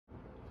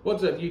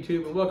What's up,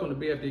 YouTube, and welcome to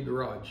BFD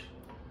Garage.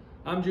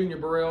 I'm Junior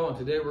Burrell, and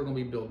today we're going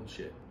to be building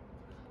shit.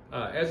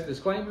 As a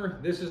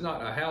disclaimer, this is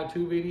not a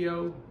how-to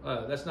video.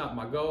 That's not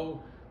my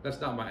goal. That's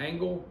not my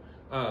angle.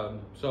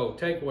 So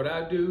take what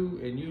I do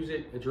and use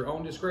it at your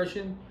own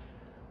discretion.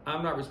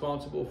 I'm not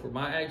responsible for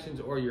my actions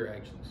or your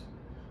actions.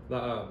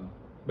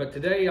 But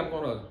today I'm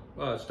going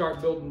to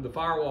start building the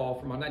firewall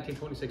for my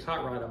 1926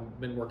 hot rod I've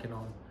been working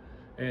on.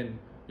 And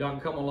y'all can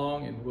come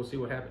along and we'll see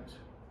what happens.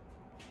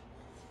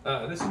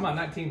 This is my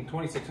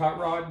 1926 hot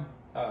rod,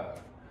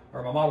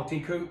 or my Model T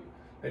coupe.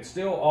 It's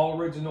still all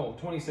original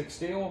 26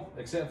 steel,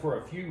 except for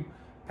a few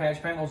patch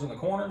panels in the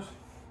corners.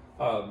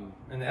 And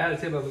the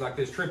additive of like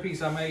this trim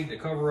piece I made to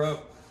cover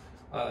up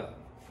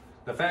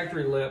the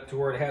factory lip to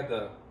where it had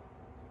the,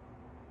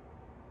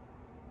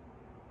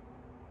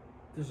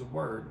 there's a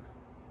word,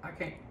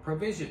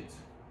 provisions.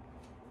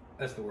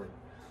 That's the word.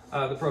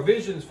 The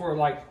provisions for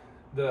like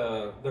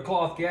the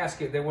cloth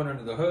gasket that went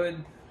under the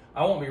hood.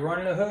 I won't be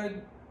running a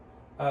hood.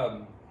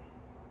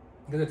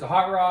 Because it's a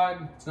hot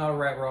rod, it's not a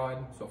rat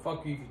rod, so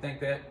fuck you if you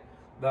think that.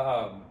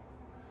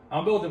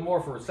 I'm building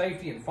more for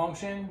safety and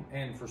function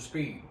and for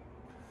speed.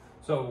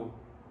 So,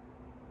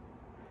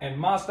 in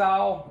my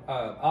style,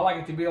 I like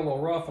it to be a little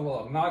rough, a little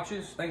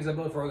obnoxious. Things I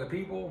build for other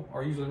people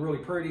are usually really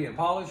pretty and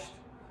polished.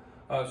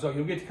 So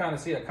you'll get to kind of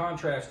see a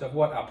contrast of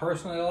what I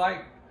personally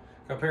like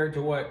compared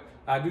to what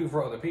I do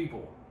for other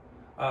people.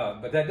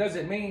 But that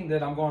doesn't mean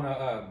that I'm going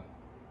to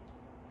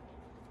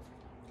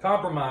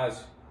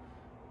compromise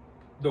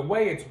the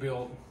way it's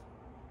built.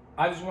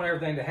 I just want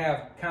everything to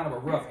have kind of a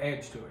rough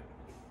edge to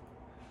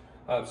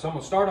it. So I'm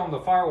gonna start on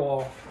the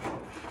firewall,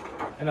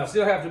 and I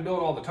still have to build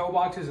all the toe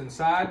boxes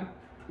inside,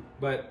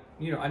 but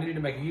you know, I needed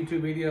to make a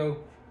YouTube video,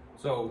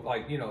 so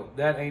like, you know,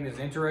 that ain't as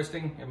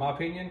interesting in my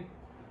opinion.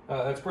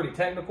 That's pretty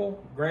technical,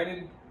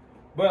 granted,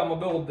 but I'm gonna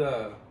build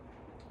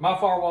my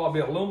firewall will be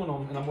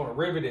aluminum, and I'm gonna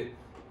rivet it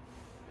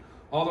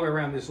all the way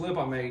around this lip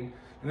I made,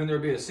 and then there'll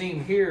be a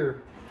seam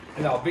here,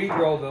 and I'll bead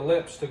roll the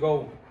lips to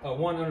go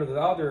one under the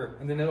other,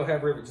 and then it'll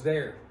have rivets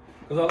there.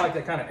 Because I like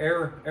that kind of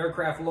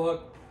aircraft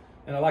look,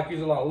 and I like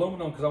using a lot of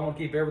aluminum because I want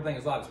to keep everything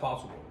as light as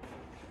possible.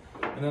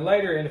 And then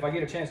later, and if I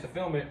get a chance to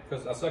film it,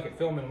 because I suck at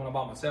filming when I'm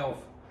by myself,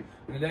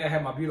 and today I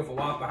have my beautiful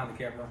wife behind the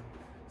camera.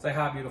 Say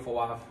hi, beautiful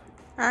wife.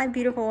 Hi,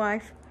 beautiful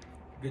wife.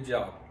 Good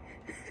job.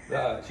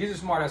 She's a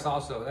smart ass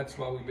also. That's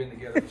why we've been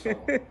together, so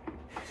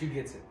she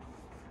gets it.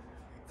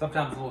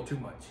 Sometimes a little too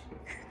much.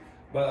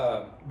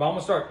 But I'm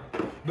gonna start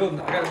building.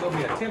 I gotta build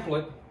me a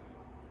template,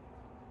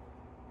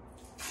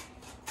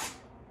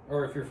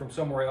 or if you're from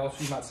somewhere else,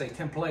 you might say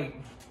template.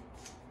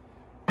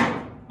 But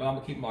I'm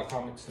gonna keep my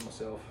comments to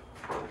myself.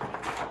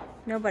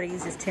 Nobody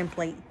uses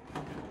template.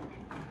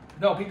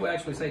 No, people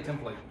actually say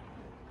template.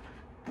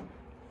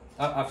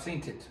 I've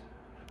seen it.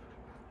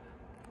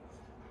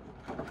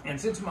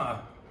 And since I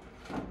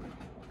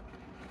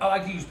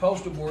like to use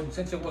poster board, and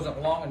since it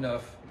wasn't long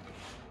enough,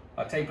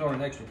 I taped on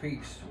an extra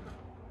piece.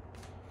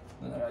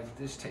 And then I get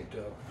this taped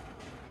up.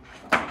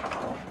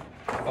 Oh.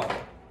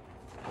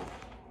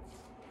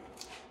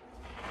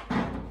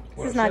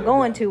 This is not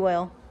going too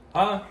well.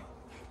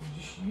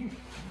 You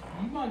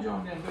mind your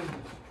own damn business.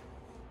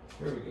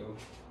 There we go.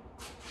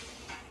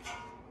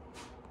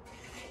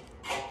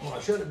 What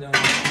I should have done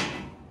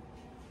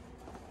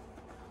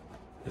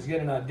is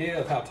get an idea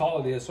of how tall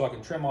it is so I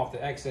can trim off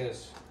the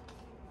excess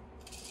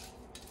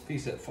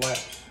piece that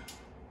flaps.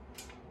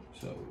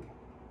 So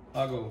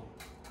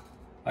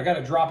I got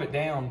to drop it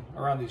down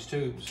around these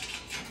tubes.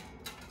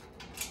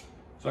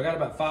 So I got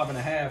about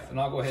 5.5, and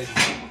I'll go ahead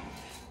and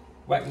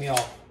whack me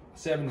off a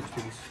 7-inch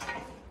piece.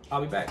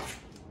 I'll be back.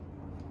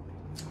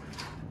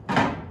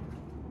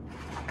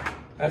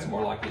 That's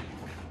more like it.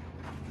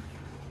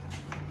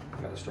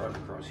 I got to start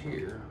across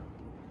here.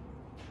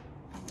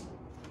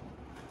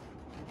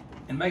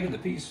 And making the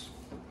piece,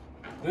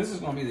 this is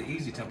going to be the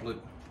easy template.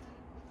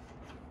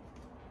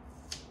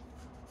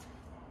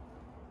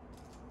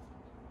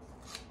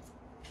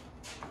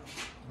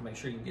 Make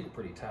sure you get it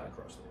pretty tight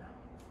across there.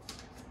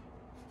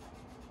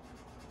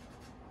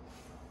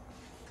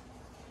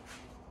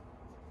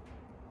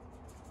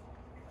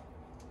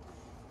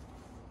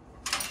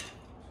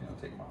 So I'll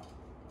take my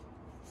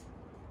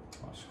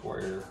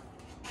square,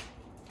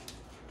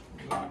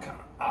 kind of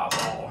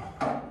eyeball.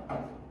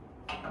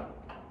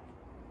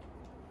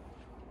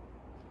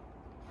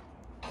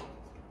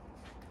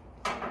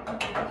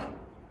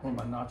 Where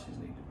my notches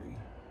need to be.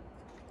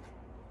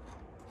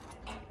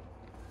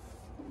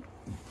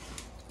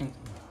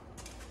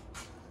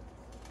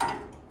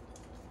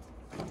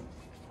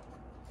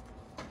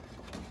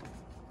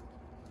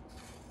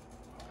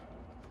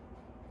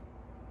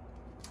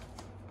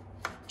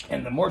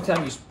 And the more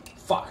time you,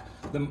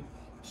 the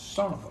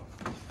son of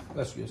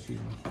a, excuse me.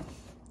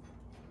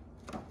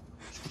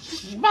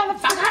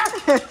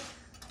 Motherfucker!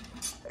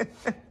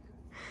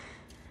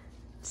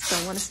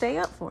 Still want to stay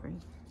up for me.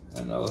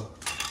 I know,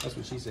 that's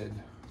what she said.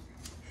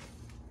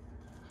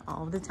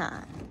 All the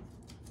time.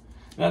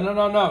 No.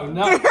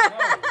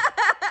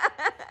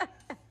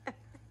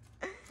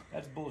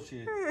 That's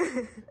bullshit.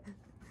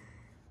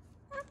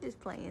 I'm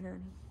just playing,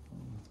 honey.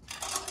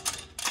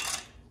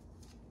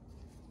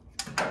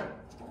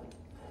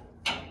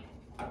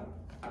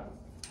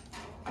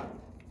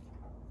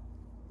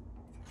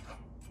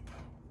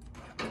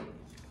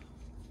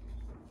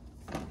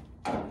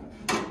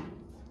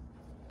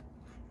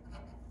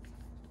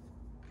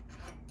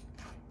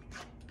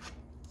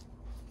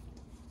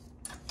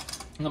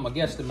 And I'm gonna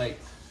guesstimate.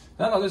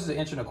 I know this is 1.25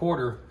 inches,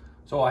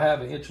 so I have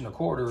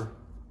 1.25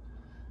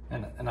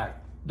 inches, and I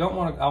don't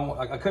want to.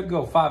 I could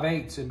go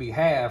 5/8 and be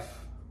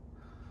half,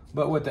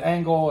 but with the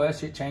angle, that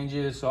shit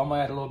changes. So I'm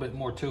gonna add a little bit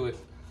more to it,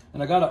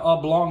 and I gotta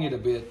oblong it a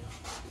bit.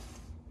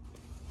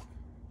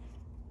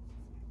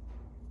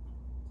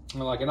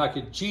 And I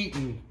could cheat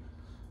and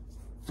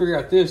figure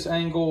out this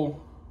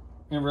angle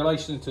in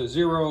relation to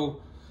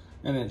 0,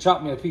 and then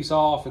chop me a piece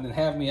off, and then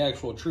have me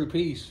actual true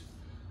piece.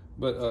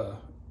 But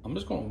I'm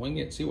just gonna wing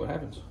it and see what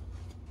happens.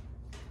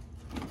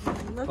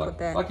 Look at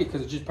that. I like it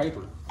because it's just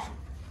paper.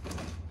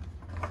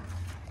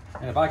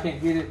 And if I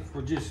can't get it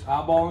for just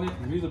eyeballing it,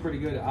 I'm usually pretty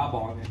good at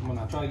eyeballing it. When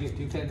I try to get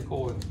too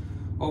technical and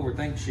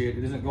overthink shit,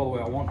 it doesn't go the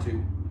way I want to.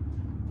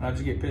 And I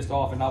just get pissed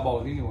off and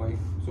eyeball it anyway.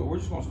 So we're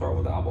just gonna start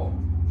with the eyeball.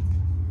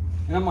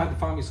 And I might have to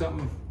find me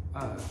something.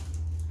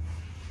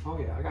 Oh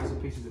yeah, I got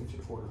some pieces of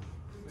 1.25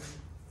 inches.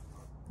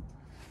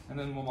 And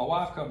then when my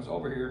wife comes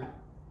over here,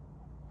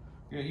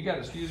 you gotta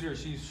excuse her,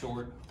 she's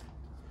short.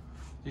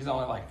 She's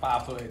only like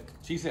 5 foot.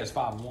 She says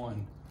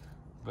 5'1",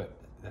 but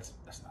that's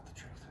not the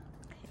truth.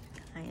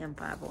 I am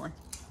 5'1".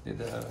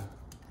 It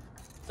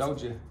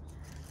told you.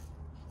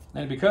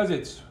 And because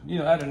it's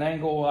at an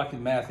angle, I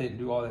can math it and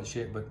do all that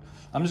shit. But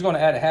I'm just going to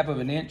add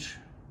 1/2 inch.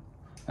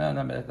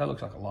 That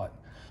looks like a lot.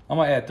 I'm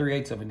going to add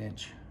 3/8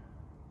 inch.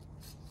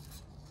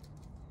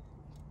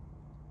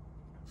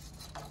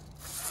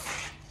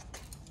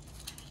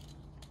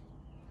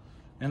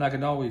 And I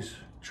can always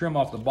trim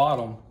off the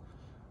bottom.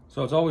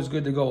 So it's always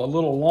good to go a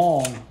little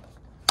long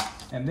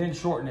and then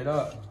shorten it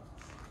up.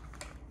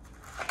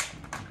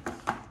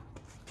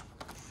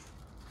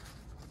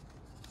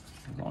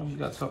 As long as you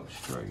got something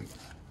straight.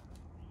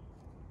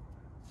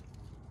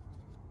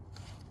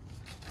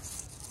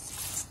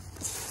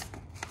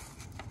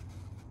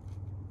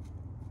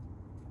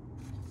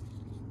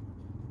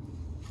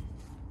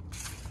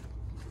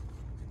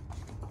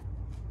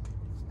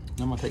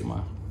 I'm gonna take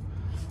my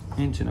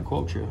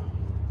 1.25 inch.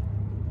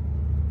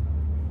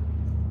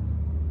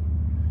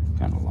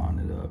 Kind of line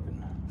it up,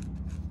 and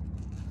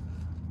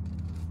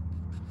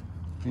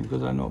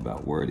because I know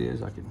about where it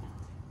is, I can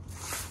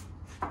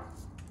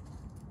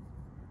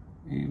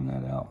even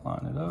that out,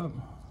 line it up.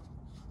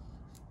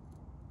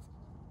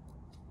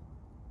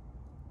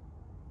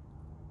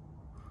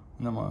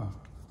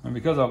 And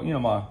because of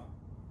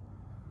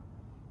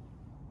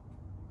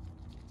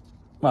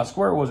my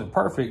square wasn't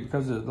perfect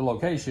because of the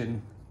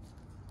location,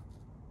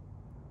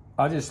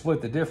 I just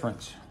split the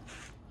difference.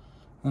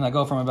 And I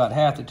go from about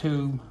half the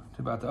tube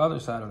to about the other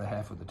side of the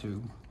half of the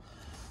tube.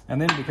 And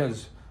then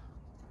because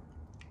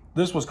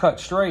this was cut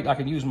straight, I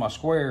can use my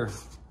square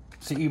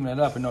to even it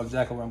up and know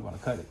exactly where I'm going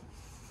to cut it.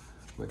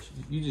 Which,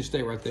 you just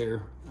stay right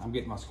there. I'm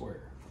getting my square.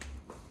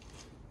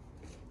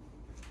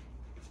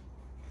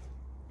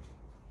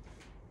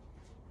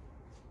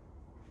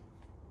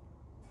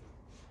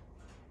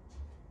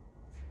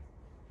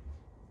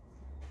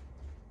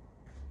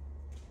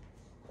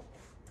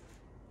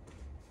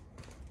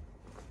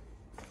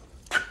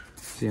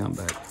 See, I'm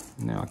back.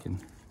 Now I can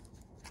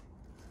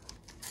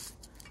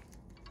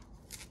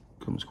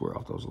come square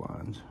off those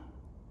lines.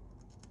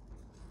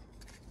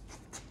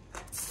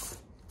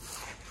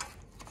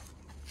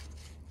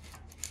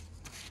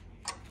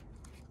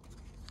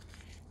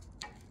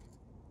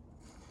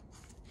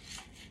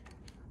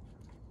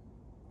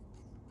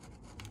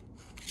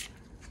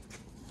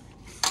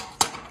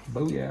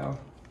 Booyah.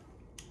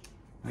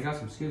 I got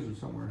some scissors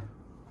somewhere.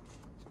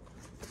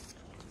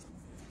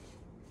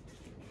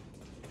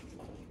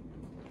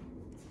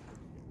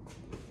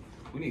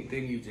 We need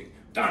theme music.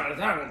 That's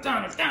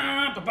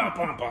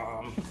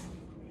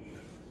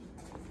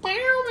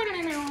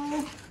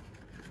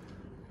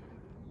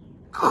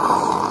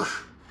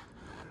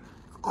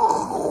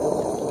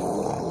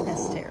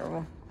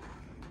terrible.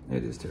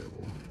 It is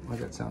terrible. I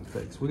got sound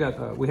effects. We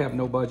have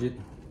no budget.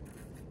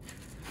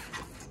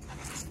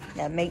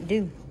 Gotta make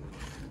do.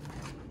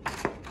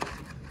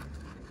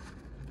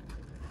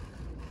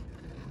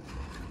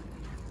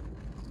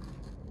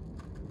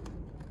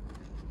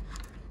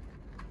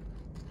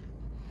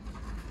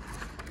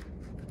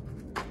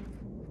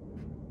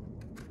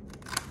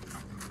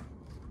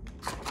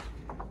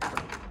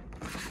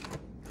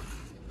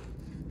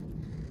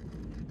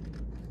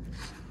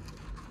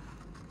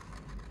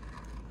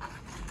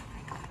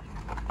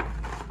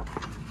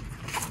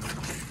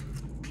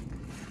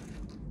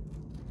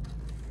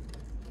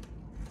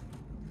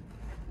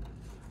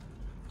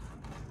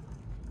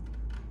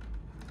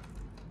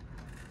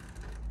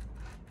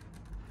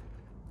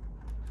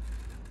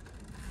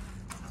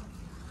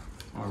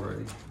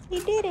 Already.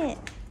 You did it.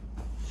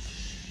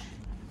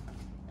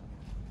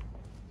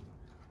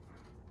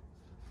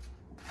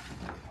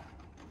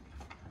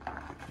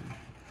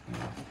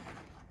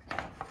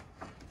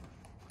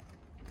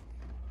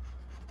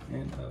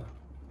 And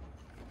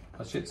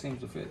my shit seems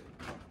to fit.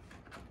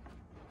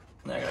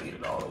 Now I gotta get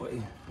it all the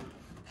way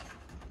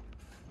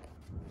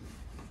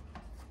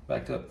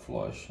backed up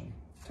flush and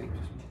tape this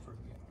motherfucker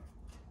again.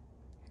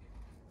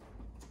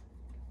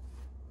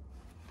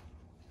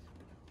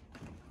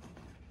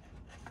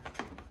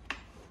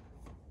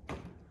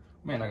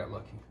 Man, I got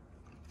lucky.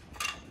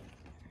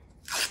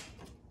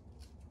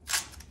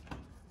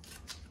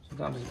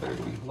 Sometimes it's better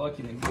to be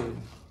lucky than good.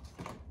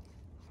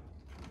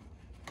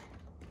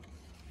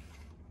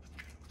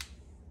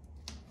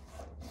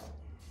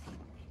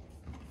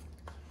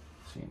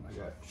 See, I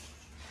got.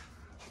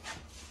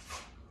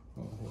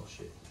 Oh, well,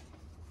 shit.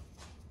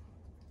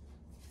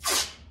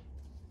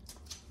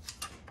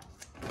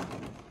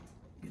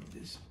 Get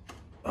this.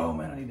 Oh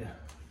man,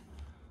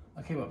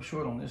 I came up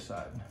short on this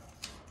side.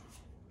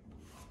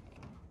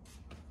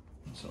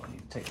 So I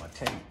need to take my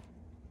tape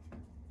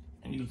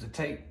and use the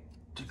tape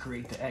to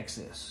create the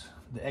excess.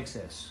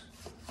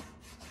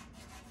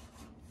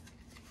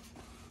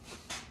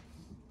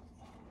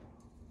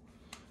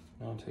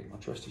 Now I'll take my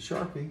trusty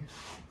Sharpie,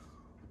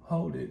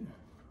 hold it.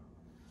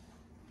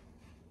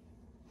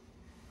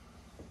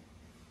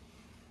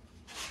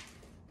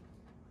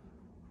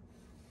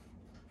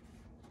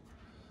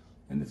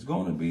 And it's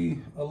going to be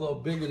a little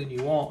bigger than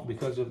you want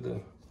because of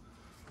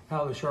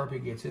how the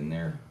Sharpie gets in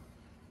there.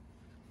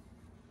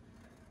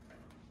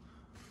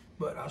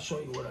 But I'll show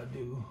you what I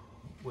do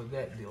with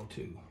that deal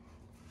too.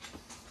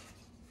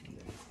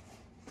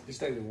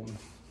 Just take the one.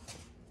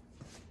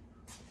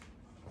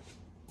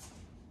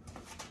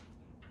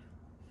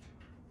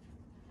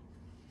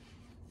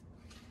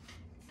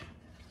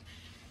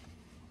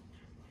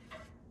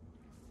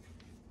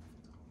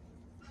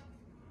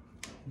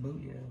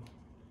 Booyah.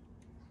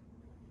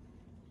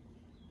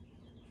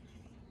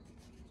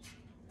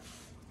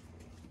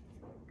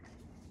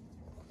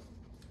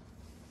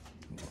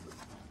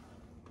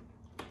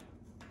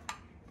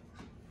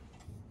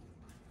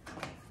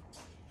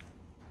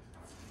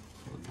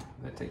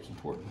 That tape's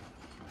important.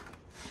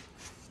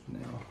 Now,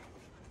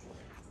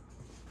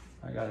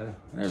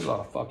 there's a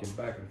lot of fucking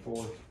back and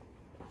forth.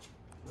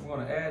 I'm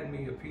gonna add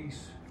me a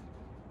piece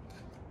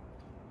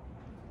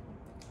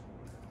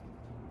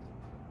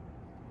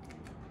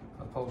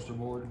of poster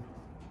board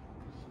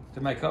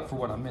to make up for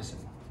what I'm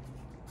missing.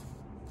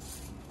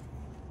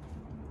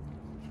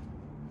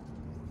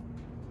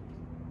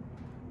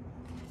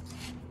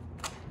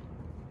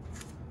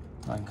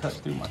 I can cut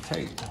through my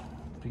tape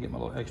to get my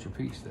little extra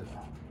piece that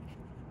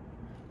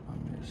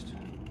I missed.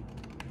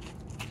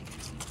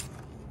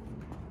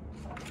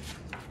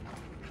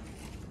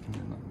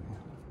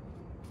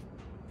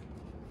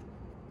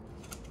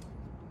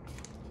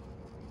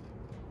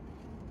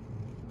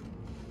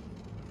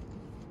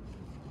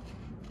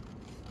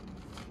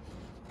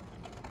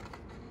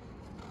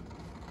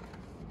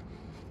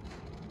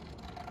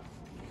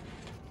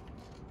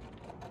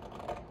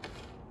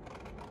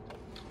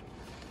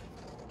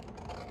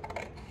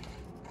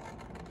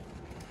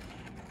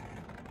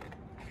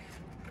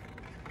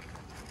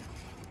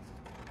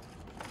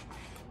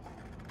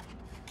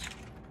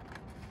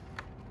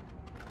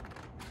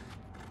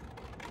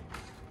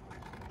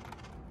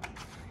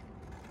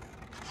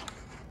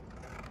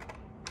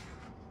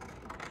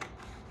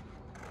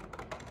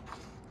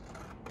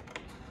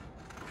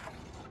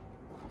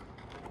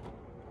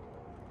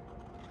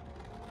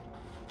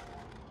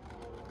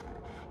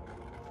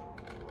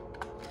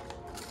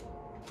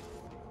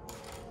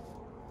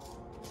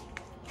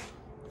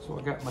 So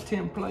I got my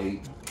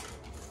template.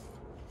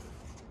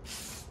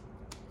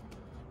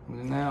 And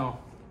then now,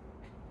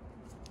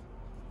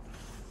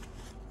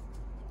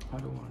 how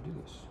do I want to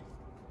do this?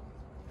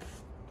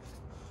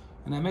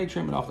 And I may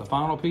trim it off the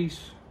final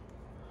piece,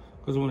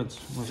 because when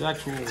it's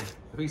actual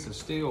a piece of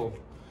steel,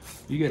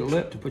 you get a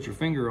lip to put your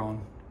finger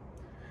on,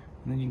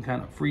 and then you can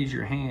kind of freeze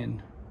your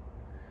hand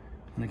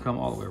and then come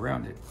all the way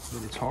around it.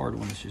 But it's hard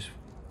when it's just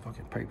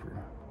fucking paper.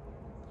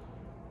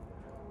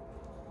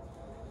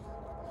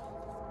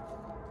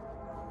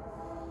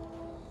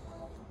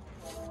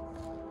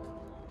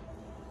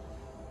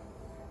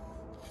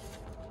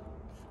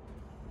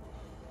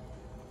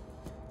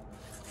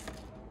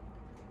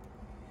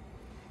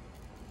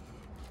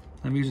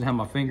 I'm using how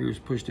my finger is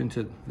pushed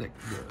into the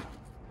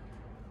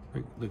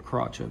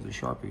crotch of the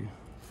Sharpie.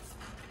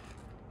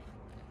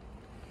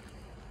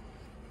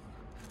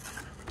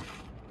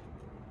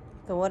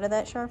 The what of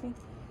that Sharpie?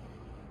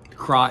 The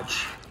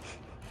crotch.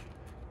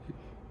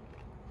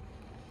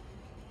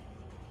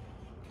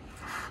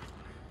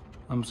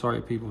 I'm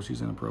sorry, people,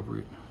 she's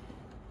inappropriate.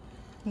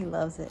 He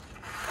loves it.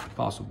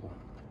 Possible.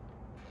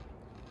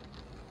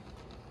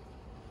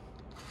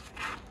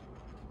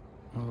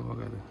 Oh, I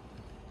gotta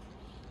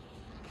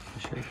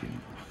shaking.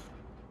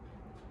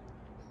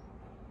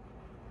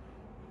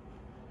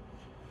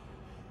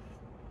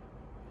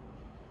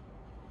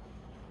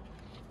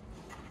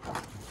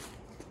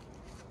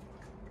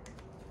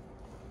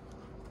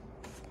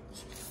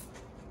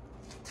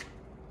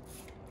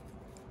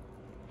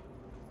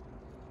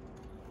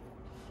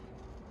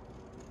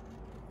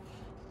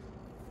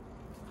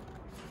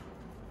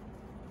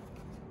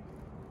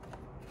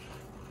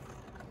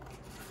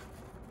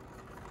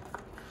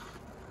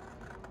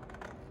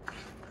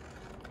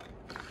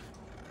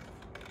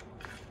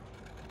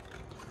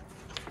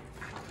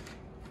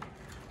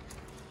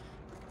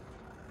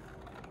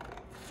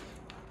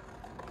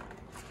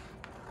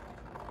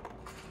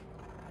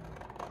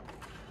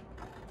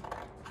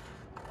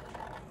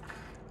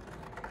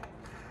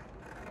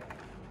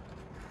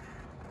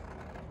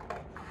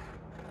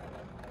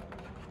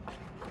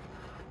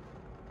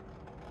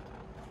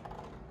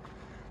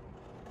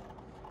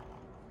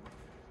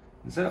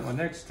 set up my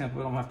next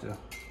template, I'm gonna have to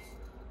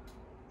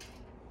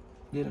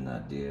get an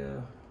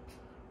idea.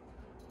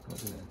 Go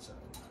to the inside.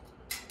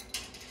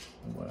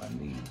 And what I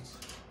need.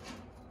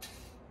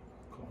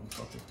 Cool,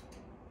 fucker.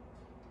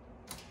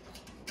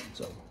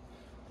 So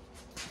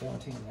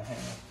 14 and a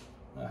half.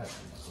 I have to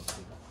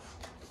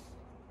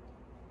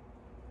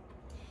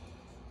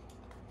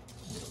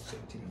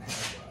 17 and a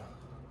half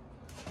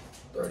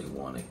by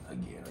 31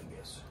 again, I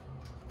guess.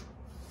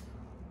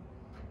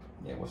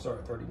 Yeah, we'll start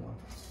at 31.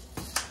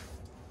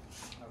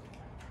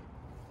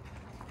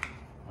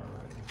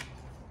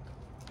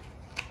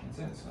 And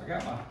since I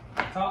got my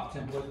top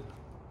template,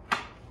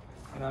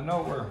 and I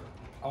know where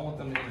I want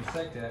them to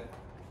intersect at,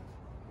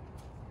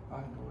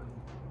 I can go ahead.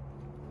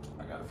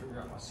 I gotta figure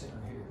out my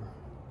center here.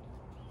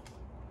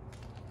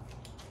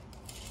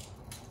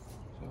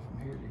 So from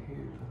here to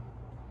here,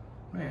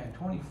 man,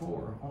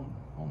 24 on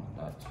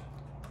the nuts.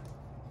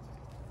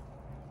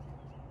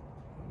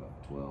 About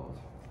 12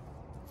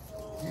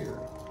 here.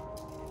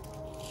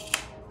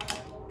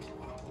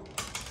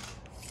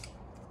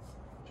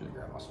 Should have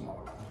grabbed my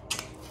smaller one.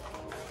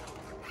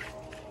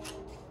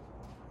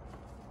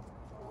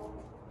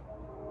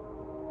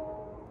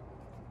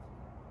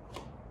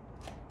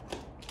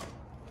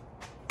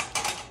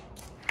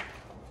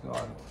 So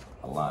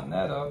I line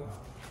that up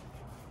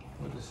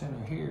with the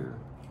center here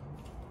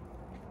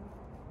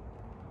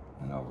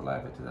and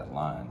overlap it to that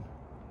line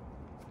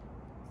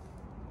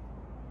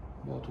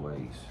both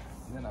ways.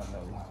 And then I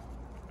know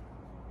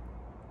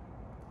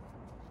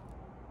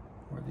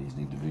where these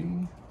need to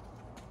be.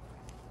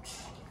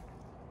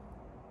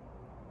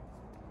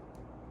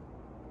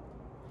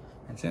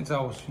 And since I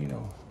was,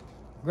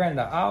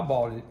 granted I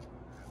eyeballed it,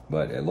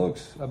 but it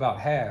looks about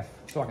half.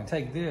 So I can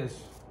take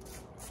this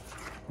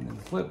and then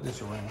flip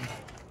this around.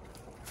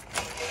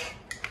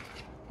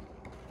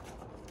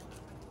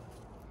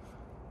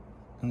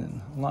 And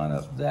then line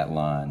up that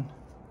line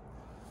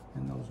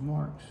and those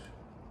marks.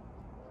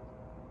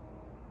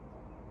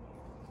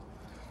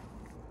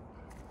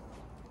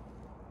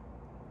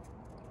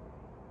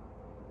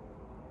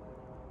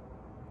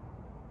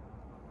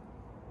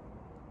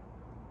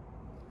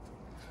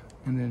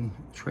 And then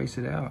trace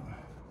it out.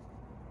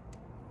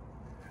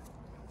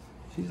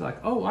 She's like,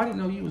 oh, I didn't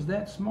know you was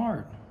that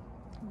smart.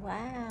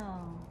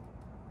 Wow.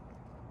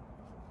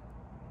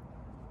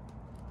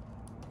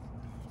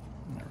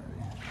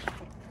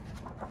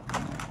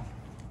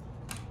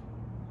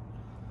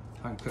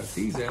 I can cut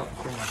these out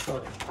before I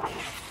start.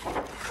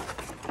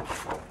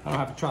 I don't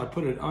have to try to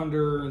put it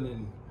under and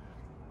then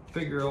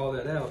figure all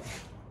that out.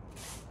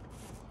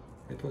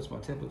 It puts my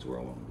templates where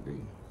I want them to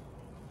be.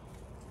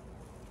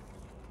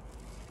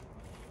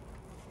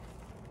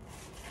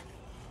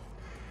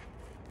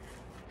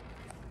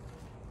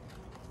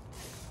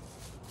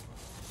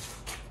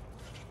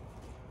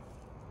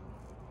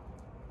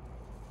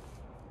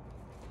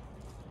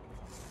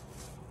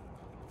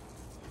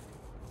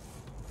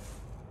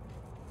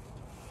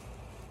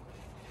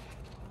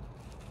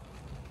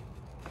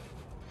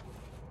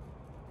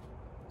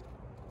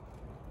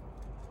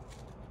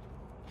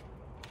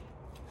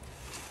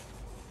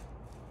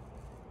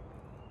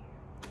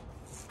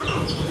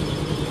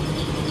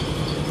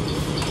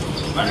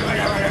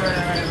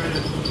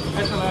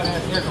 That's a lot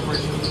of air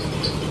compression.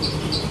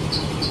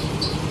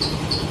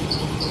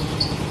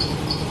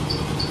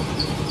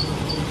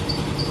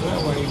 So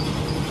that way,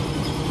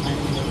 I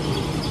can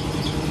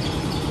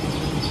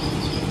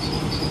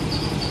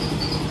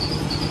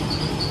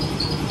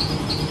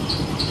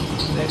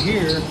that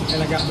here,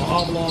 and I got my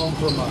oblong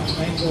for my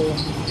ankle,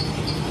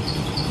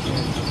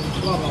 and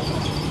blah blah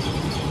blah.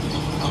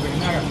 Okay,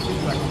 now I got to put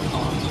it back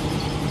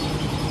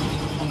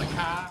on the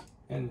car,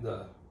 and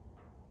the.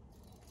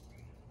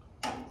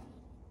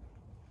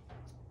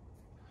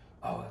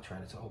 Oh, that's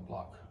right, it's a whole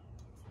block.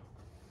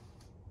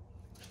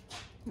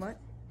 What?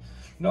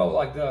 No,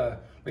 like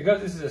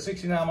because this is a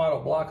 69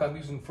 model block I'm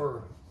using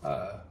for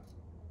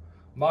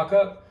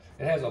mock-up,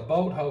 it has a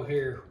bolt hole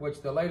here,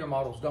 which the later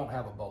models don't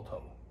have a bolt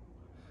hole.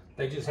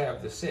 They just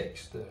have the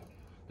 6,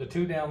 the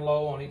 2 down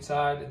low on each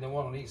side and then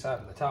 1 on each side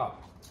of the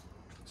top.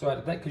 So I had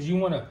to think, because you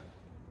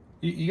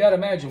got to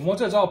imagine, once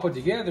that's all put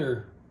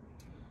together,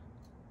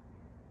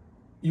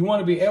 you want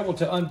to be able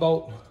to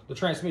unbolt the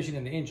transmission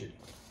and the engine.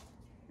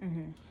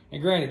 Mm-hmm.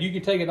 And granted, you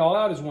can take it all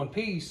out as one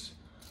piece,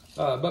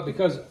 but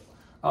because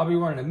I'll be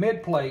running a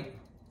mid plate,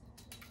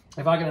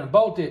 if I can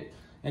unbolt it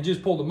and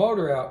just pull the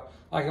motor out,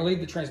 I can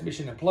leave the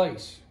transmission in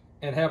place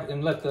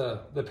and let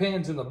the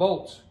pins and the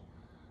bolts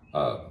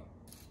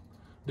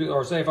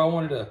or say if I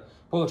wanted to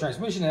pull the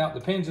transmission out,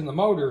 the pins in the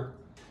motor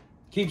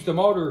keeps the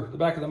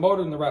back of the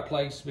motor in the right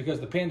place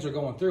because the pins are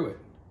going through it.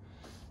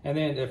 And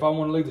then if I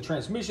want to leave the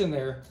transmission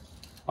there,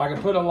 I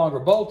can put a longer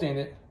bolt in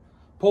it,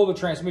 pull the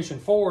transmission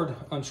forward,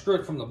 unscrew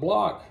it from the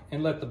block,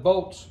 and let the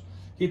bolts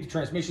keep the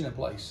transmission in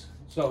place.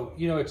 So,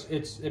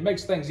 it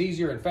makes things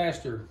easier and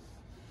faster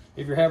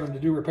if you're having to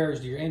do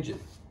repairs to your engine.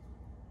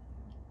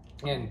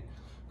 And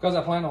because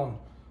I plan on,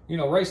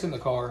 racing the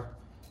car,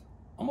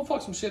 I'm gonna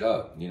fuck some shit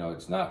up.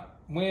 It's not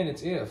when,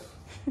 it's if.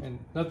 And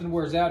nothing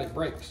wears out, it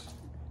breaks.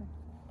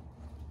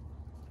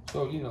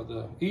 So, you know,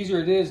 the easier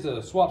it is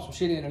to swap some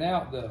shit in and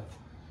out, the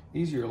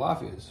easier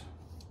life is.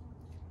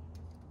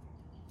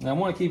 And I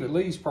want to keep at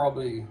least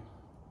probably,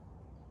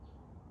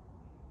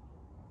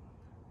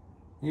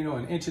 you know,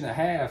 1.5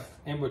 inches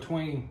in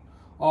between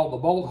all the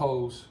bolt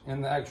holes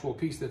and the actual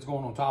piece that's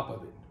going on top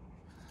of it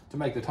to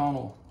make the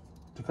tunnel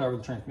to cover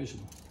the transmission.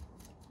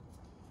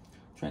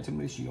 So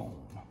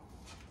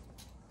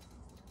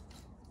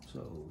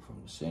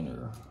from the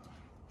center,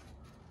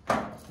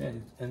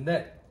 and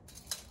that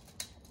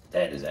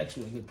is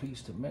actually a good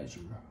piece to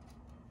measure.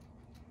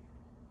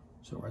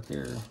 So right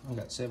there, I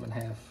got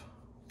 7.5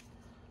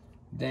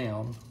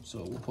 down.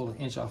 So we'll pull 1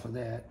 inch off of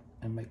that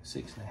and make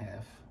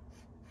 6.5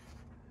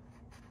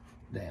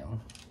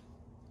 down.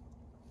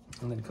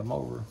 And then come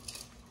over.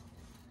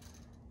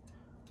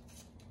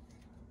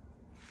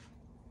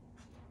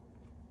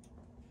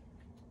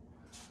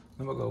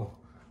 Then we'll go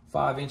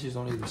 5 inches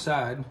on either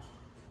side.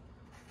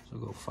 So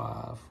go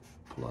 5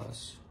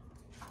 plus.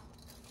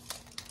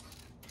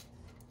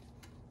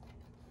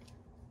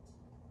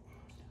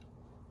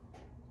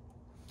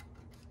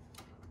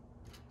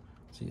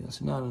 See,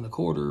 that's 9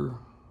 1/4.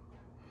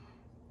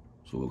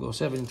 So we'll go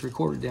 7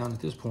 3/4 down at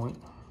this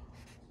point.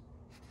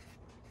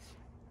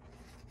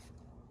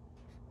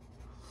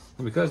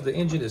 And because the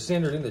engine is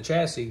centered in the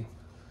chassis,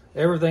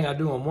 everything I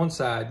do on one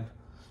side,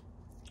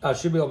 I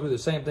should be able to do the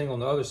same thing on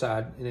the other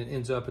side, and it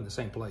ends up in the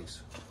same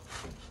place.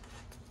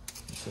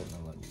 So now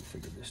let me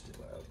figure this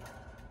still out.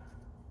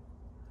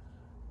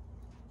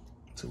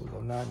 So we'll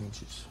go 9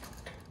 inches.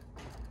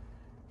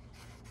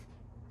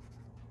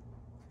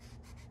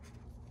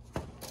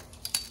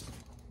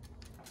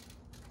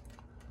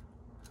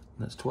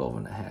 That's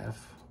 12.5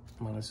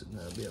 minus,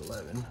 that'll be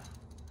 11.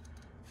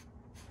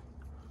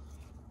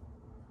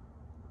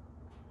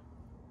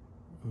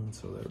 And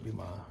so that'll be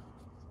my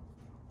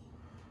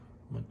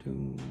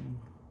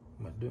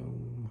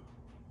doom.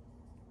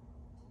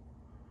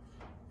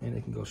 And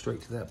it can go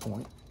straight to that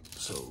point.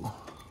 So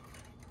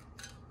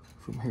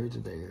from here to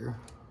there,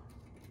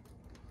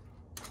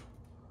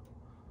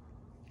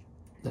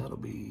 that'll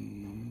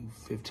be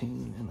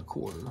 15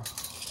 1/4.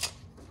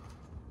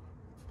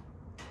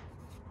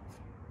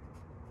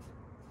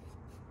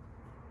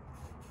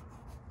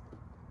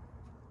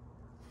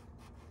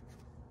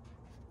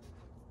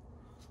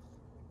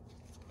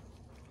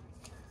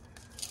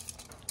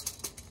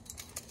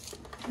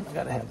 I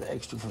gotta have the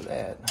extra for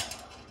that.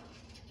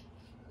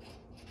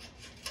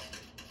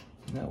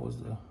 And that was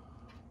the,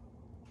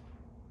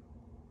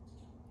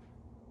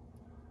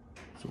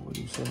 so we'll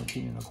do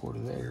 17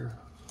 1/4 there.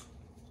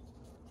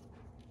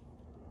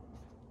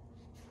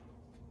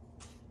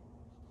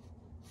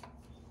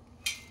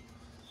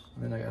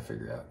 And then I gotta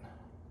figure out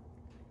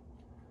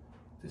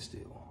this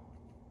deal.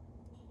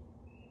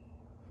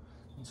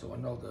 And so I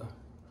know the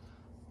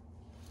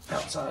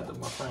outside of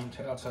my frame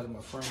to outside of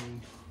my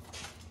frame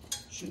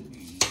should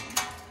be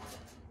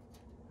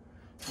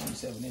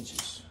 27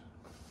 inches.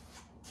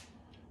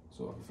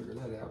 So I can figure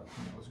that out.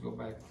 Now let's go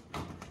back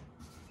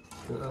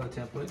to the other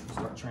template and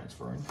start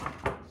transferring.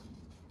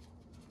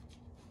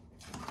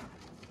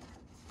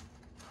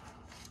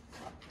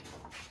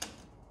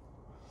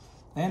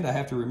 And I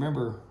have to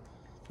remember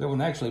that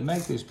when I actually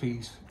make this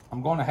piece,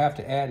 I'm going to have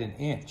to add 1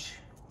 inch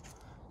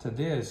to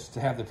this to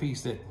have the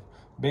piece that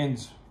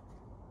bends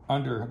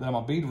under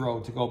my bead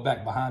road to go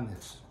back behind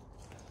this.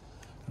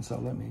 And so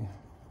let me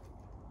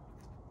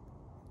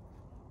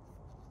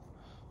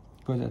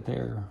put that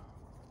there.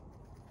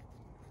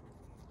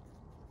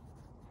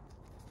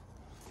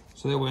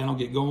 So that way I don't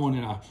get going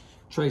and I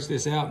trace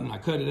this out and I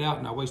cut it out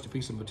and I waste a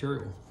piece of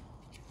material.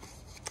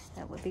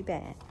 That would be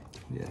bad.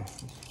 Yeah.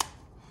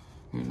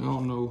 And I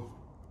don't know,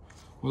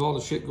 with all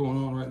the shit going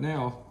on right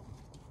now,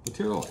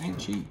 material ain't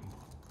cheap.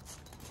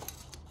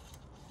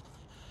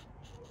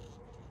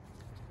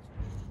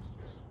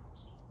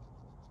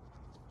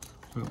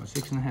 Put my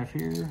 6.5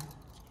 here.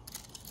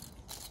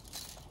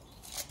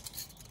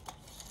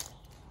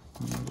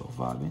 I'm gonna go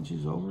 5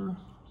 inches over.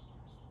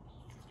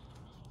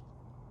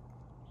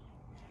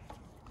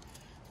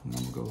 And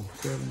I'm gonna go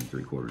 7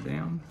 3/4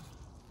 down.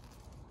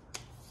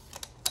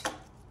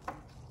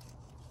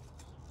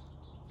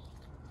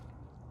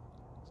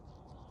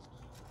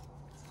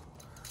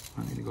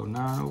 I need to go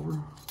 9 over.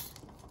 Go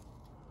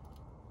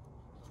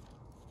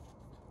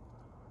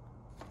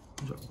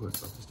ahead and drop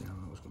this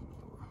down. I was gonna go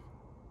lower.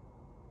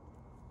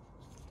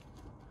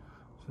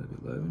 So that'd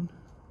be 11.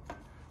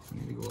 I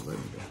need to go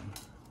 11 down.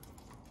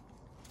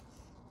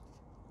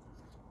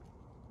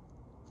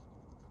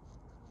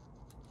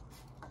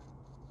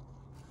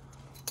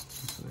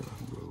 So there I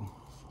can go.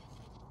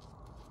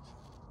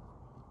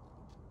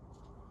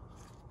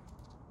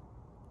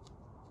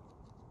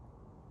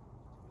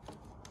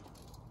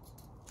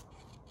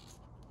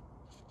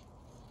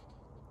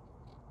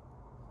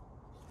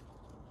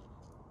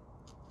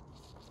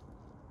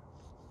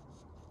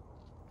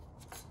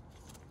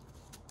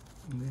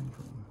 And then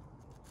from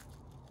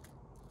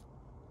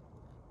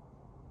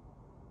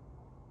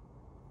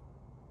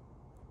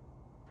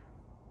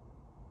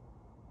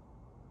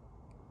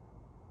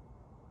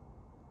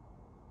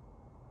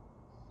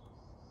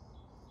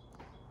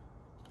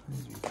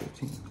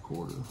 13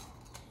 1/4.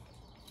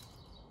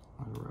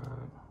 All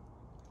right.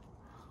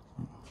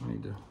 I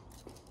need to.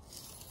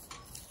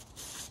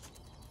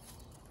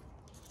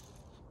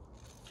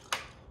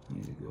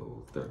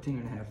 Go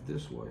 13 1/2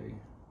 this way.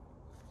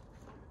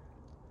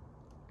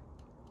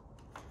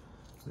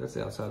 That's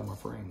the outside of my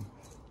frame.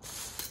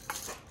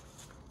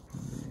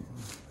 And then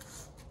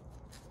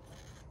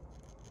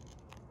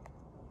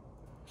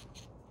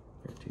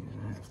 13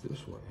 1/2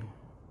 this way.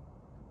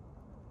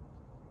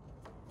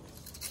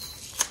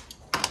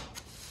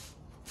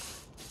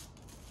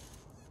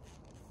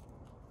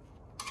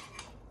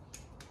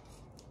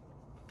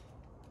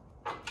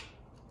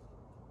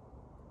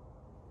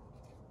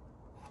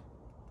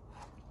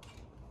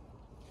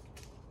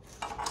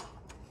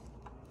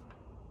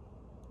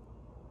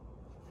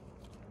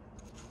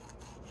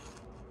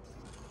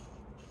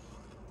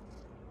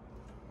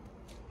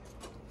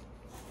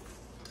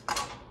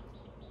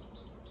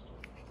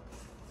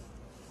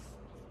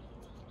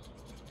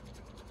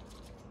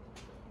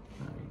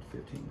 I need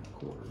 15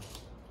 1/4.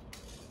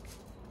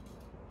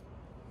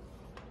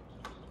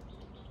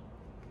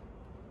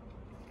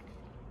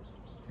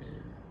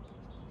 Here.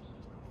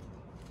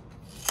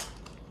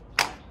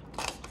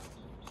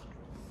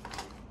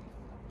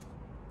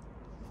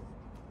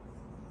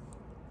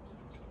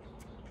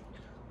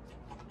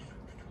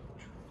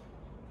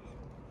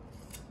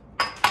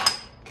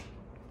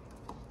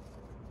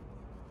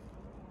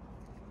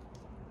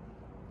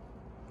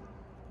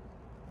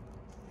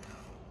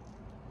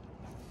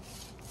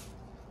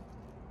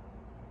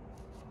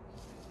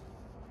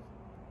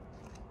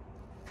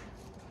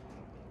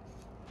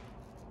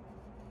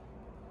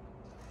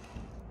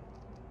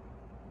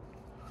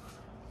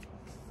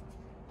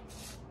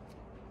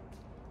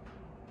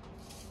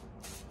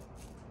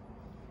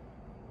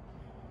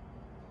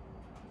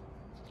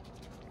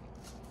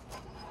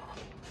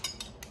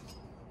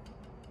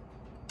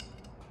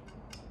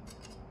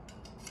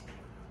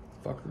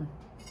 Fucker.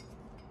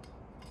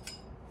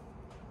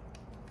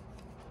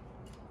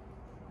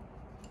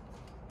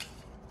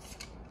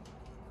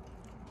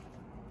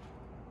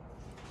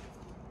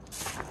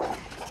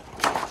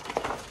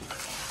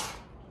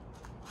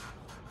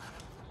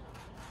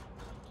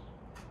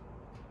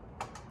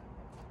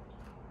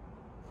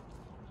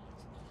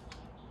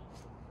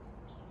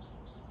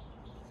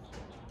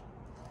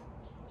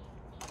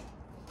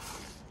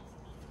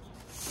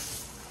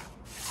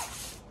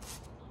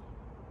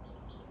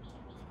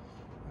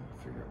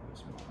 Figure out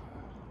what's my,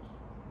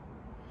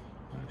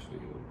 actually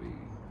it'll be,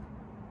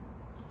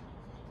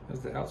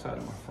 that's the outside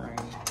of my frame,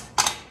 1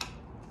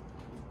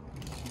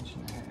 1/2 inches.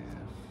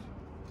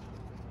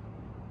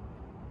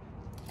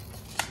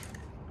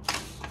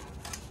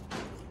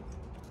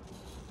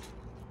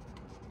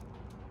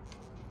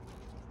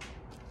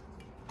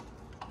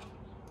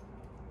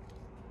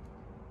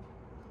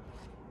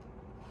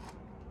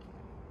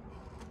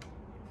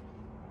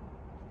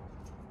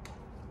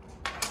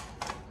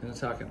 And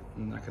that's how I can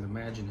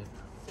imagine it.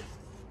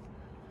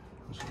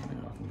 So now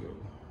I can go.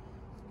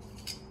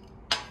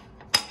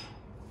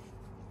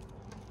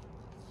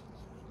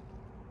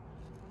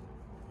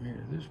 Here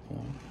to this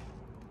point.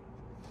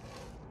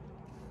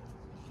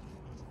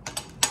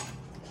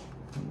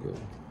 And go.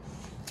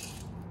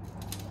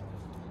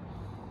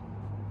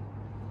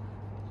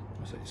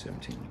 I'll say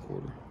 17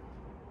 1/4.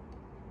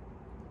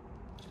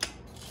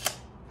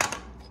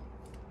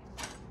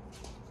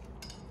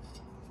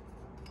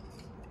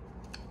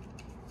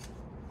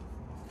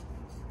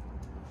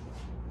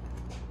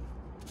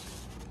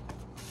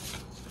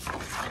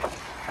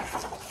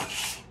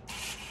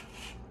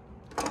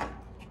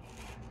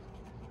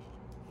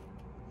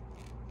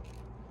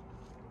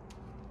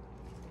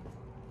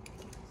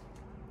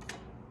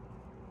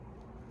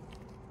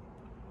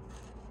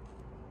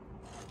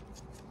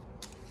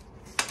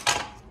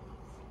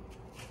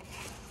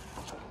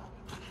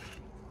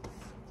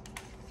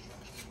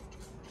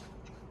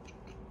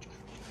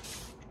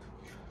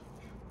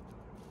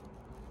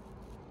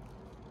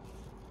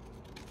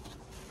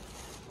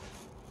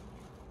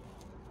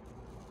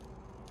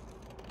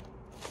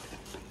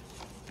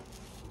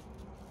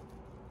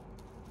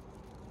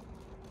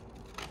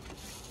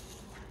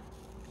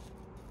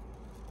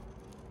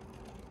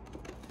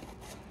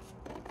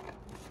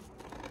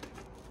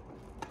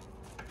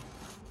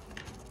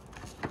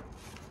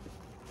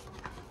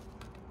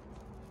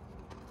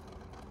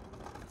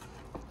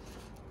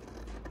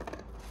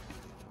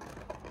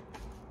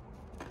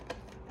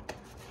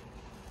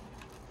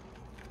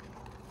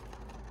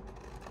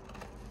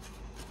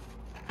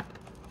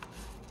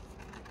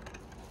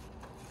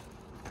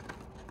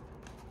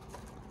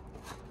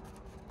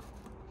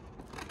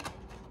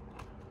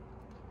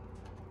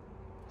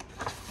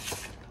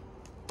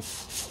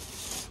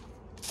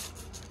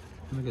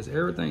 Because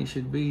everything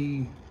should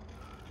be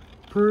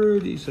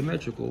pretty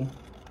symmetrical.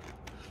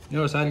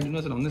 Notice I didn't do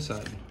nothing on this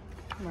side.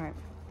 Right.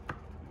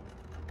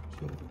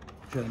 So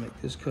try to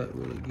make this cut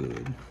really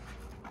good.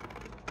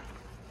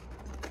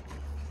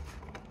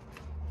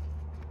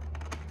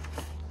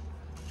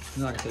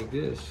 Now I can take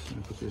this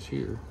and put this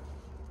here.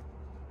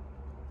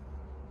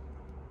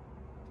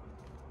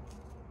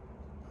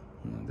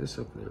 this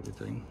up with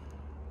everything.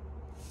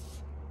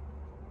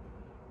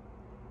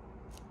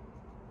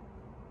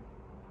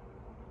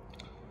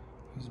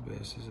 As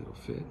best as it'll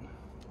fit.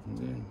 And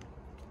then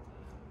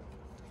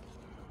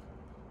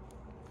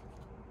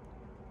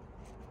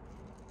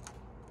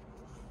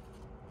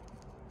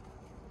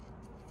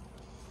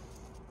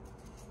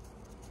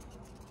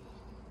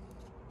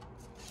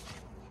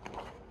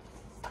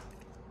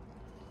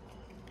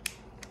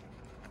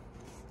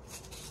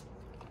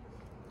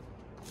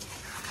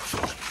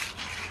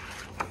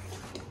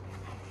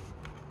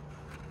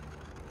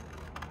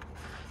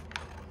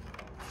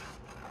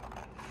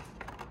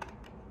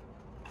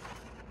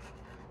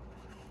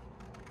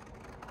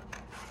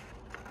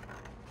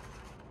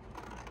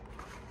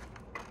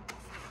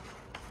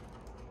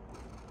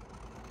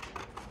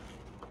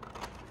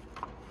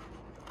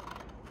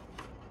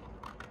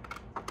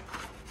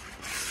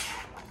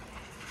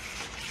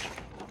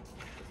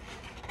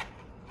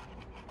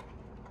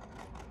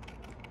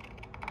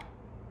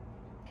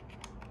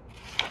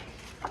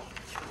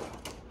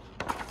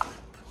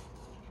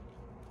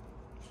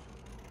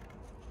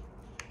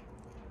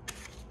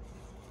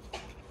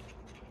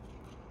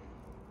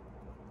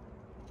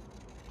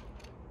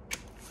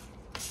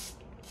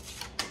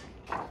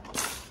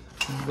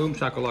boom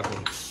shakalaka.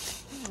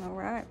 All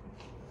right.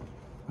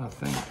 I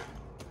think.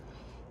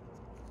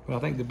 But I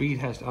think the bead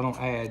has to, I don't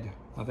add.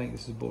 I think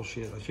this is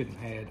bullshit. I shouldn't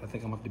add. I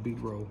think I'm gonna have to bead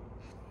row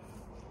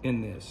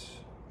in this.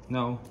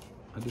 No,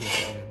 I do have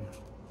to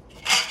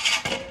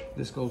add.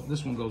 This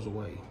one goes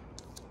away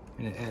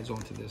and it adds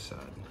onto this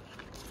side.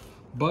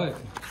 But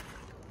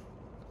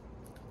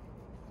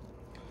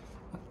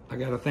I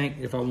gotta think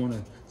if I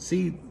wanna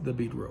see the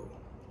bead row.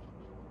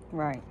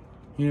 Right.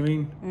 You know what I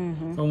mean?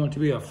 Mm-hmm. If I want it to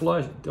be a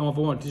flush, if I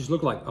want it to just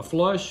look like a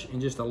flush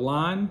and just a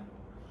line,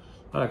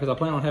 because I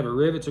plan on having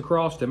rivets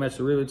across to match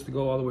the rivets to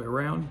go all the way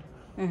around.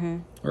 Mm-hmm.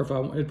 Or if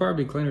it'd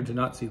probably be cleaner to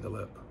not see the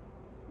lip.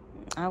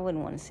 I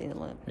wouldn't want to see the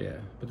lip. Yeah,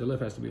 but the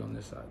lip has to be on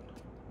this side.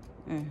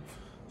 Mm.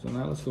 So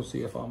now let's go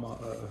see if all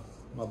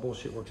my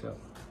bullshit works out.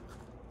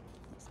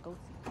 Let's go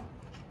see.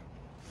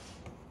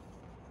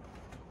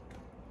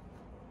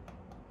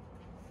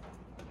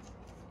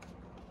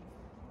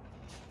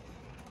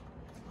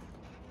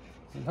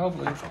 And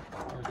hopefully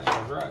everything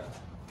was right.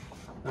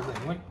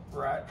 Everything went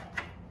right.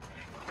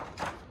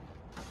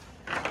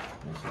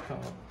 This will come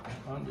up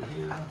under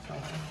here or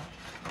something.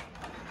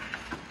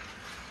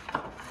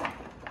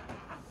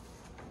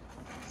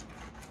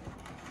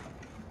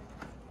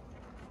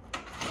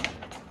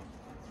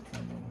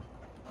 And then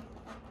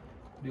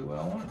do what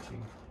I want it to.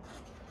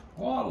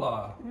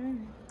 Voila!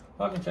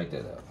 I can check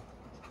that out.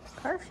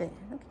 Perfect.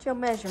 Look at your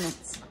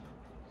measurements.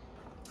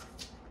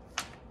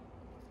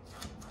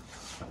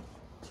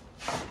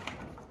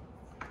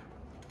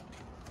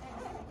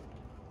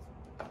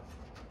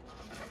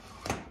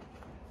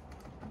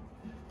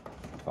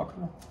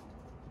 Fucker.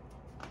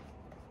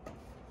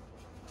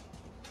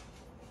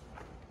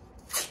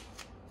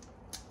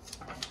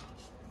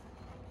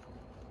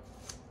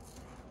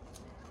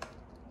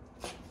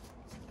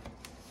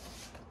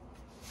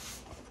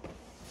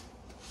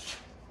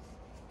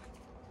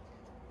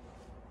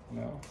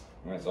 No,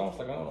 I mean, it's almost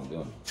like I know what I'm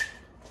doing.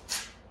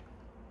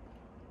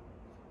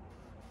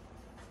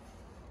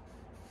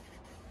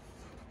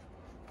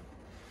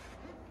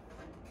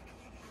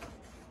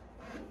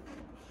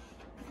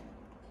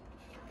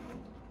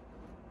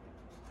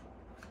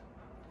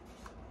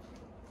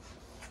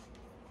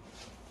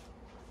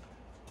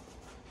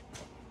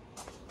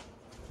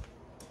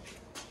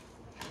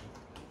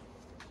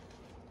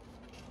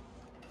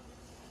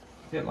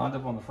 It lined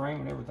up on the frame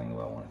and everything the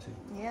way I want it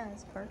to. Yeah,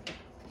 it's perfect.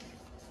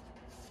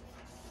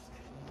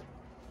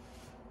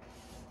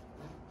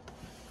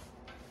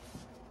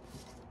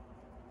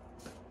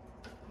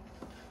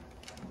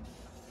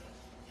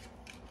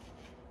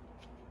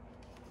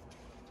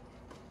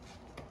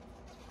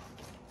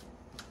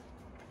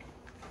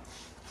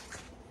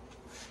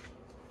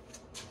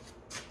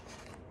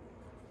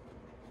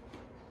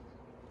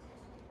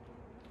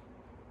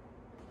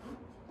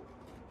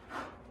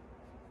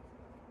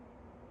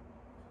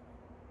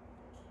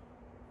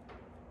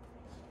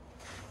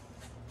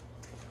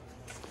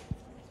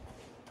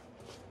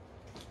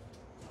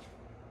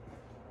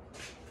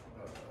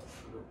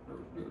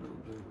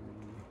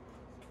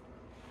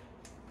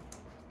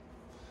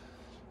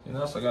 And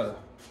also gotta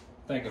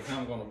think of how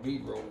I'm gonna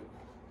bead roll it.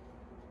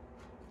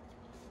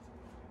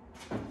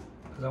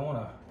 Cause I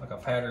want like a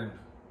pattern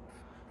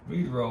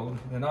bead roll.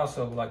 And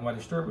also like my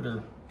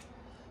distributor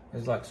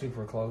is like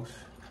super close.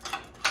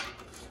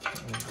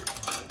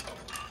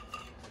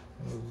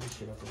 Move this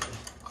shit up a little.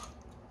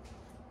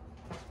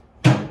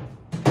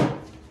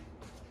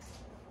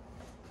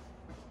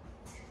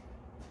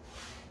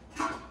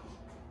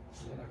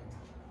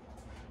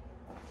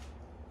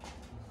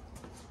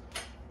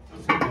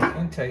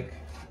 Intake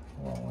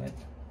where I went,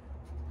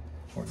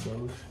 where it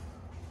goes.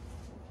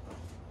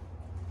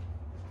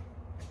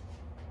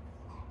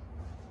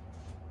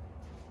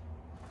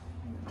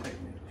 Take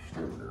me to the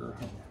distributor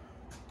and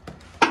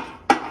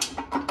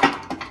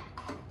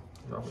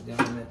drop it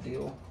down in that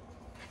deal.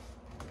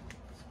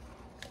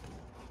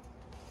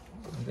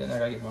 Then I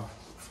gotta get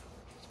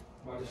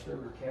my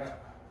distributor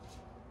cap.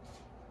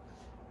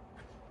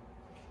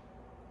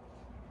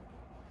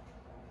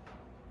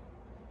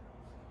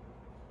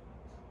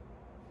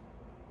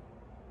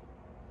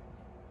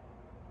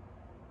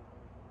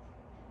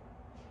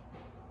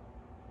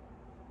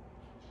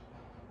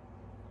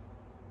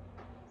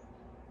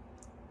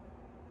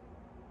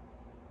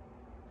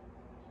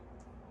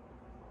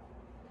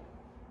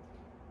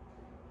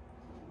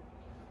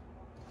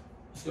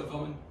 Still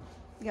filming?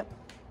 Yep.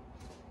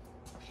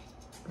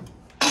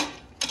 Let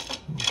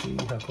me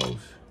see how close.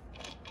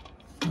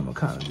 I'm gonna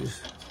kind of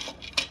just.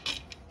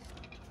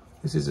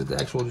 This isn't the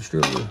actual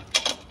distributor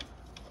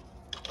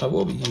I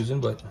will be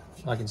using, but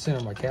I can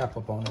center my cap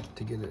up on it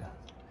to get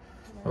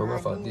a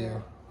rough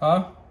idea.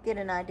 Huh? Get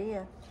an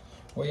idea.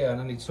 Well, yeah, and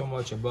I need so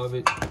much above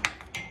it.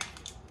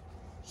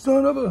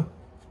 Son of a.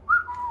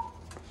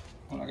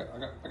 Oh, I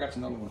got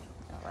another one.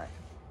 All right.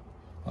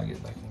 I'll get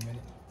it back in a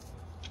minute.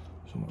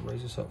 So I'm gonna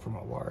raise this up for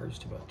my wires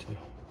to about to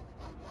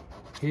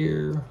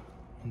here,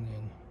 and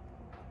then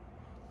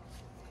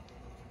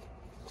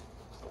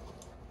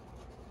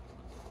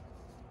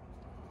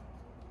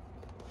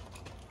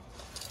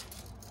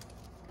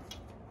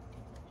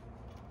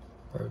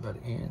probably about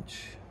an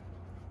inch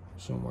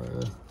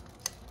somewhere,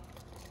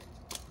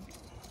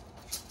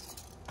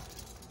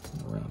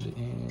 around an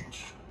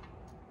inch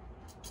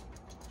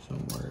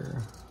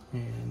somewhere,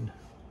 and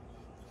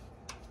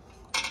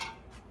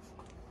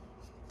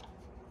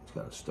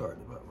got to start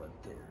about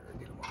right there.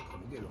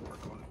 Get them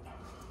work on it.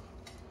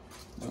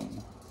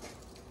 Boom.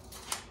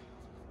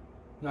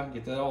 Now I can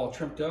get that all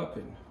trimmed up,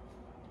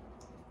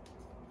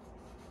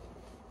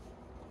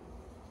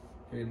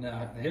 and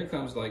now here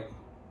comes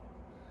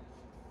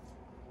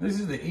this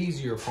is the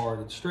easier part.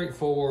 It's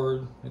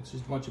straightforward. It's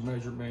just a bunch of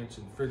measurements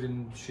and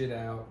figuring shit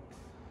out.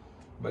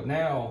 But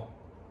now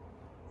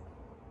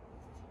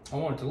I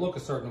want it to look a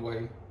certain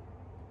way.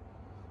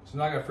 So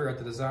now I got to figure out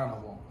the design I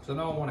want. So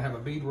now I want to have a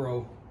bead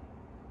row.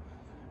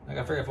 I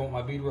gotta figure out if I want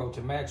my bead row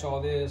to match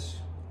all this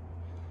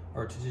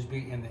or to just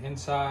be in the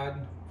inside.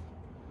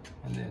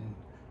 And then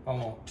I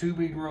want 2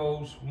 bead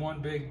rows, 1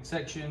 big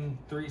section,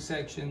 3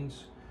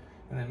 sections,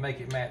 and then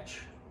make it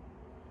match,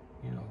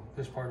 you know,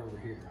 this part over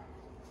here.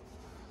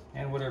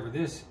 And whatever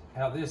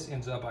how this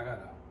ends up, I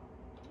gotta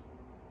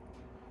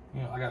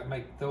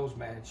make those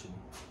match.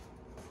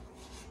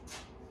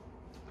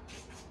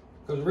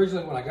 Because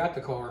originally when I got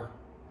the car,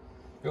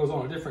 it was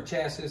on a different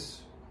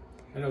chassis,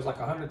 and it was like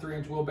a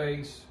 103-inch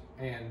wheelbase.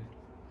 And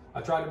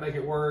I tried to make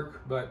it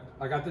work, but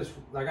I got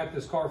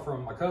this car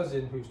from my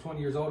cousin, who's 20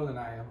 years older than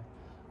I am.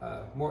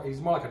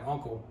 He's more like an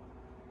uncle,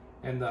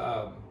 and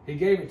he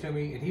gave it to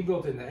me, and he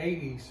built it in the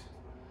 80s,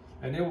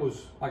 and it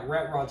was like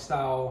rat rod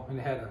style, and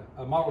it had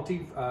a Model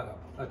T,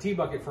 a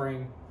T-bucket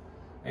frame,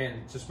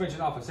 and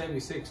suspension off a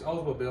 '76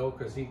 Oldsmobile,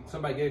 because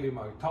somebody gave him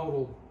a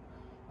total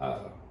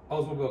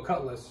Oldsmobile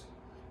Cutlass.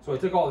 So he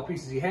took all the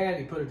pieces he had,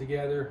 he put it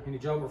together, and he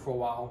drove it for a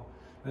while,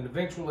 and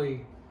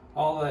eventually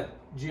all that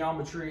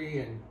geometry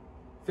and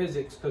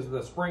physics, because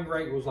the spring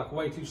rate was like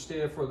way too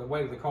stiff for the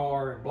weight of the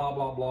car and blah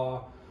blah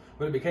blah,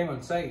 but it became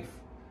unsafe.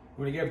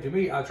 When he gave it to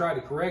me, I tried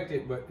to correct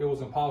it, but it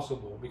was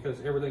impossible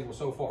because everything was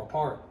so far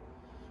apart.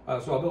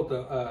 So I built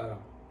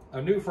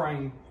a new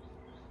frame,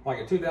 like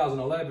a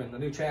 2011, a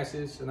new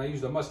chassis, and I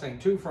used a Mustang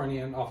 2 front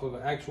end off of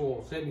an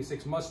actual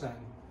 '76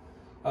 Mustang,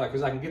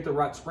 because I can get the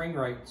right spring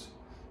rates,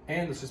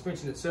 and the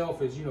suspension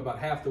itself is, you know, about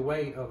half the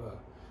weight of a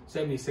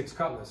 '76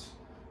 Cutlass.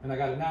 And I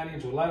got a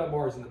 9-inch with ladder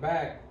bars in the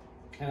back,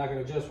 and I can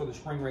adjust for the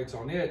spring rates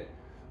on it.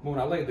 But when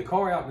I laid the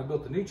car out and I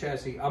built the new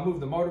chassis, I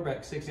moved the motor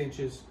back 6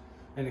 inches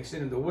and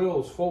extended the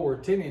wheels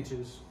forward 10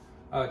 inches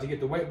to get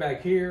the weight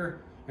back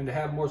here and to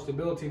have more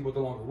stability with the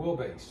longer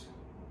wheelbase.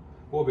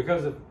 Well,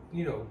 because of,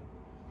 you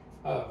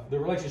know, the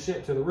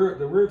relationship to the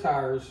rear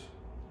tires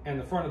and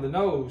the front of the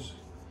nose,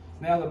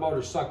 now the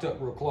motor's sucked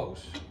up real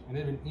close. And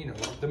then, you know,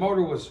 if the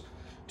motor was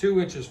 2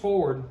 inches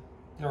forward,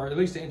 or at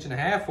least 1.5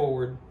 inches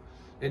forward,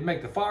 it'd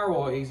make the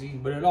firewall easy,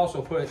 but it'd also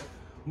put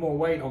more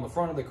weight on the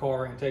front of the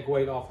car and take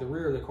weight off the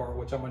rear of the car,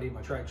 which I'm gonna need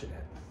my traction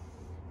at.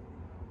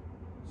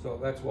 So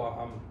that's why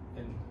I'm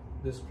in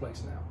this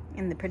place now.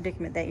 In the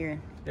predicament that you're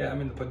in. Yeah,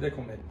 I'm in the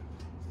predicament.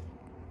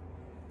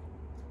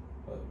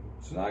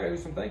 So now I gotta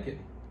do some thinking.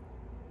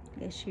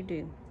 Yes, you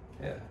do.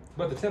 Yeah,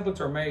 but the templates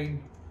are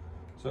made.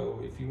 So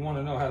if you want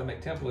to know how to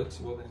make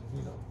templates, well then,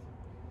 you know,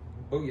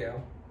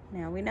 booyah.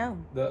 Now we know.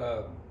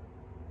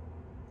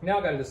 Now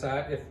I gotta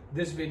decide if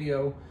this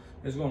video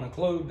is going to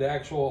include the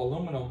actual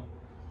aluminum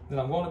that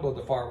I'm going to build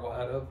the firewall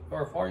out of,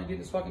 or if all you get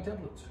is fucking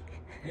templates.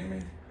 You know what I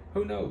mean?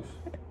 Who knows?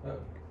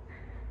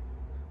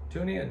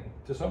 Tune in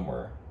to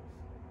somewhere.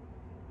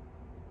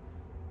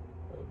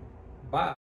 Bye.